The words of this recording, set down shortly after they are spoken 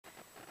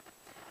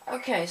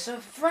Okay, so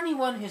for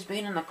anyone who's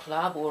been in a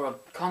club or a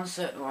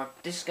concert or a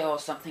disco or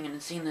something and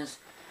seen those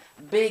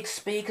big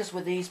speakers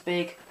with these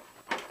big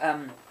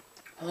horn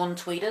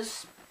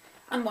tweeters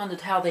and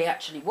wondered how they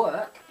actually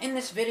work, in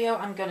this video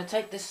I'm going to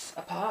take this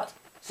apart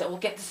so we'll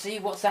get to see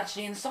what's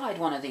actually inside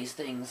one of these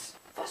things.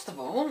 First of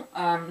all,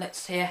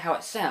 let's hear how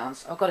it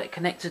sounds. I've got it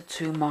connected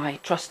to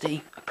my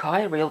trusty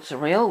Akai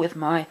reel-to-reel with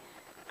my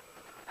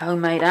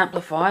homemade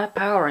amplifier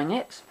powering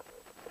it.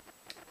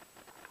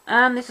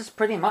 And this is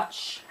pretty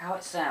much how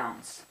it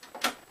sounds.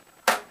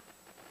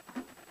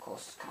 Of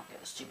course, can't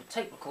get the stupid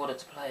tape recorder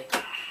to play.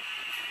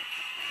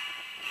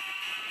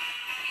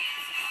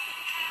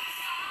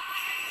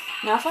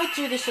 Now if I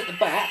do this at the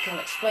back, I'll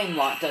explain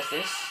why it does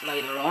this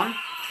later on.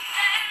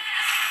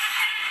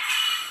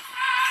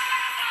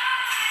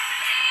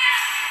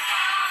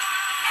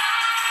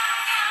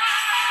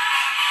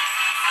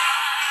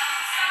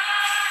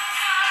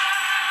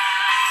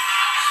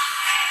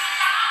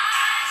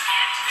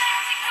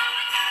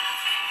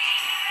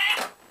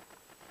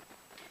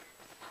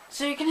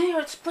 So you can hear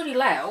it's pretty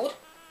loud.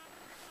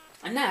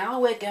 And now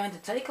we're going to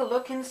take a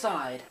look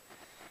inside.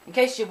 In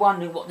case you're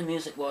wondering what the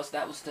music was,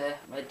 that was the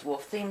Red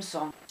Dwarf theme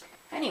song.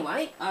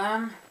 Anyway,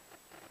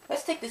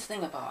 let's take this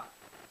thing apart.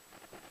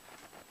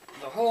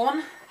 The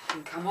horn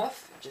can come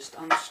off, it just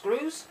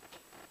unscrews.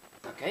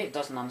 Okay, it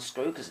doesn't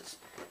unscrew because it's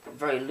a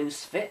very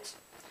loose fit.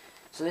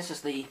 So this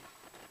is the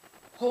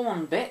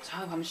horn bit.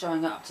 I hope I'm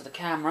showing it up to the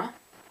camera.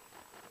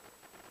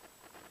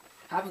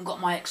 I haven't got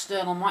my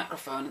external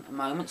microphone at the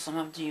moment, so I'm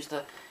having to use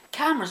the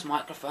camera's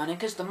microphone, and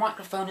because the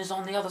microphone is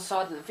on the other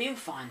side of the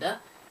viewfinder,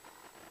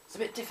 it's a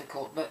bit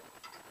difficult, but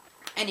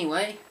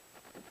anyway,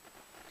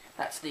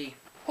 that's the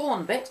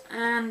horn bit,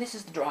 and this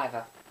is the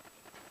driver.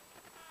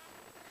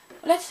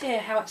 Let's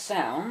hear how it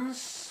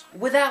sounds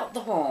without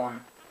the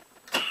horn.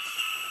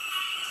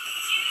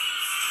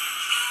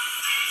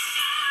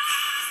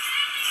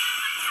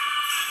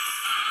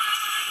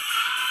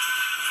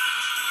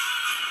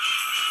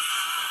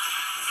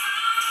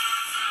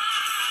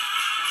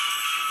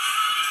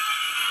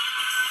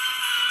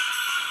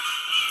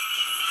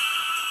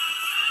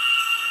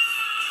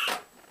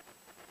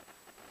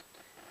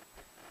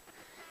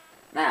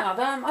 Now,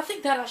 I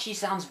think that actually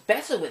sounds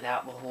better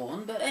without the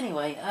horn, but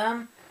anyway,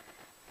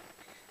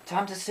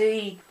 time to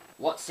see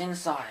what's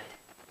inside.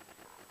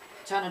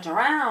 Turn it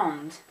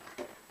around.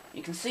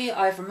 You can see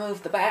I've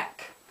removed the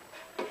back,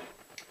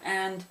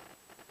 and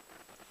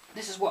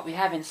this is what we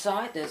have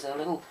inside. There's a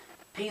little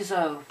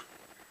piezo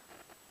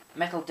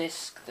metal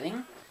disc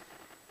thing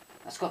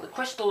that's got the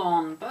crystal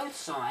on both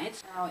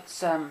sides. Now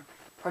it's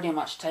pretty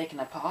much taken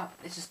apart.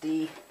 This is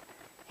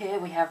here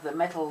we have the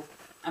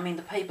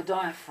the paper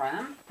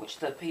diaphragm, which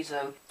the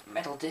piezo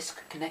metal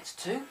disc connects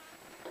to.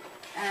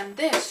 And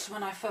this,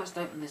 when I first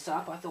opened this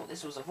up, I thought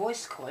this was a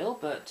voice coil,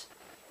 but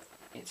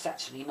it's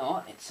actually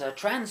not. It's a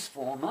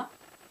transformer,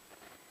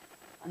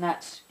 and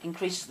that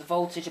increases the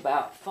voltage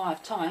about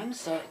 5 times,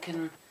 so it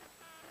can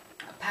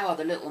power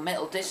the little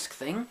metal disc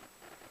thing.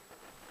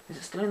 Is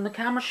it still in the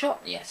camera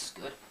shot? Yes,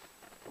 good.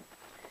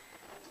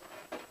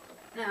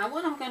 Now,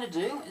 what I'm going to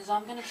do is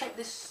I'm going to take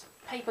this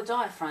paper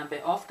diaphragm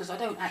bit off, because I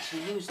don't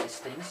actually use this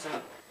thing, so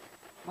it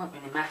won't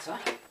really matter.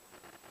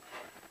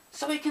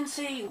 So we can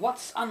see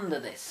what's under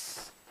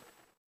this.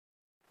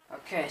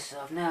 Okay, so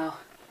I've now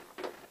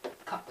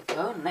cut the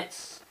cone.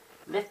 Let's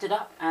lift it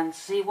up and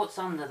see what's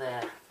under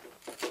there.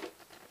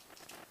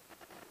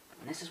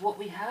 And this is what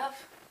we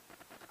have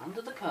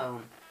under the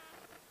cone.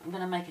 I'm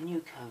going to make a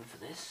new cone for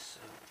this, so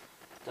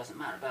it doesn't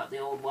matter about the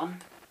old one.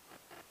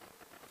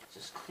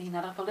 Just clean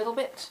that up a little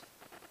bit.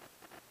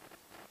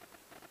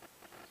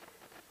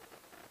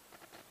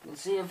 You can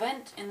see a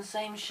vent in the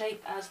same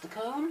shape as the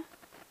cone.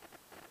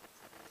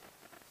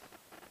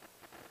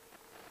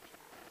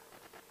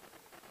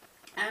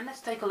 And let's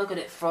take a look at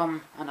it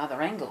from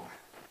another angle.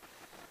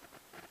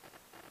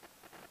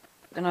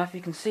 I don't know if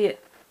you can see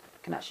it,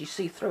 can actually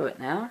see through it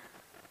now.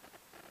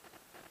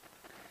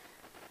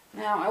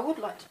 Now I would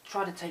like to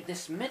try to take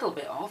this middle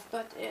bit off,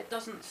 but it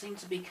doesn't seem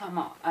to be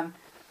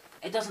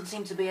it doesn't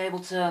seem to be able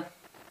to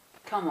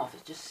come off.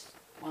 It's just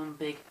one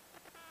big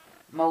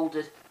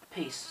moulded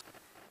piece.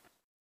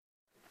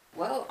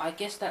 Well, I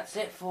guess that's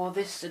it for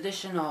this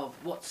edition of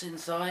What's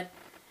Inside.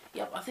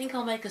 Yep, I think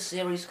I'll make a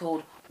series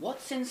called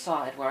What's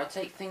Inside, where I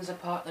take things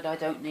apart that I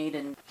don't need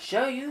and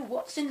show you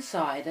what's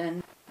inside,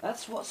 and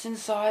that's what's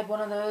inside one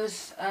of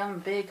those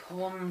big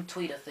horn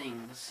tweeter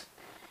things.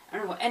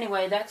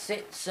 Anyway, that's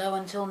it, so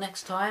until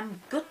next time,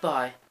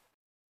 goodbye.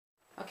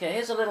 Okay,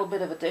 here's a little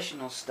bit of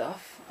additional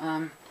stuff.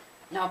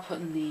 Now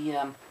putting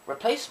the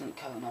replacement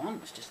cone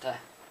on, it's just a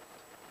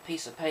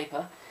piece of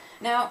paper.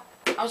 Now,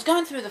 I was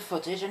going through the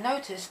footage and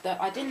noticed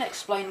that I didn't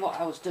explain what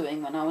I was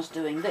doing when I was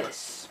doing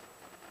this.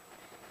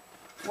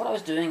 What I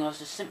was doing, I was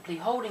just simply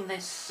holding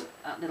this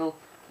little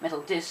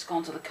metal disc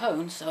onto the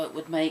cone so it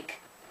would make,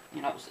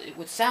 it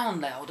would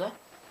sound louder.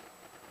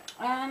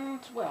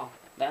 And, well,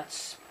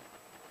 that's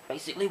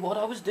basically what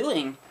I was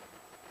doing.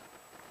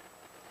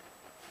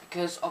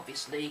 Because,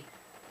 obviously,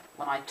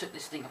 when I took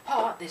this thing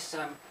apart, this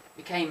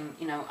became,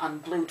 you know,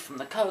 unglued from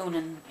the cone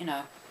and, you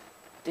know,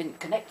 didn't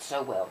connect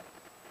so well.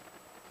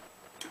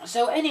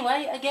 So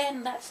anyway,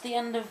 again, that's the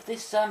end of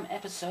this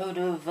episode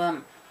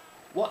of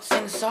What's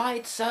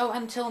Inside. So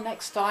until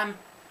next time,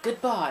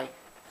 goodbye.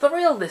 For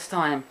real this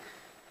time.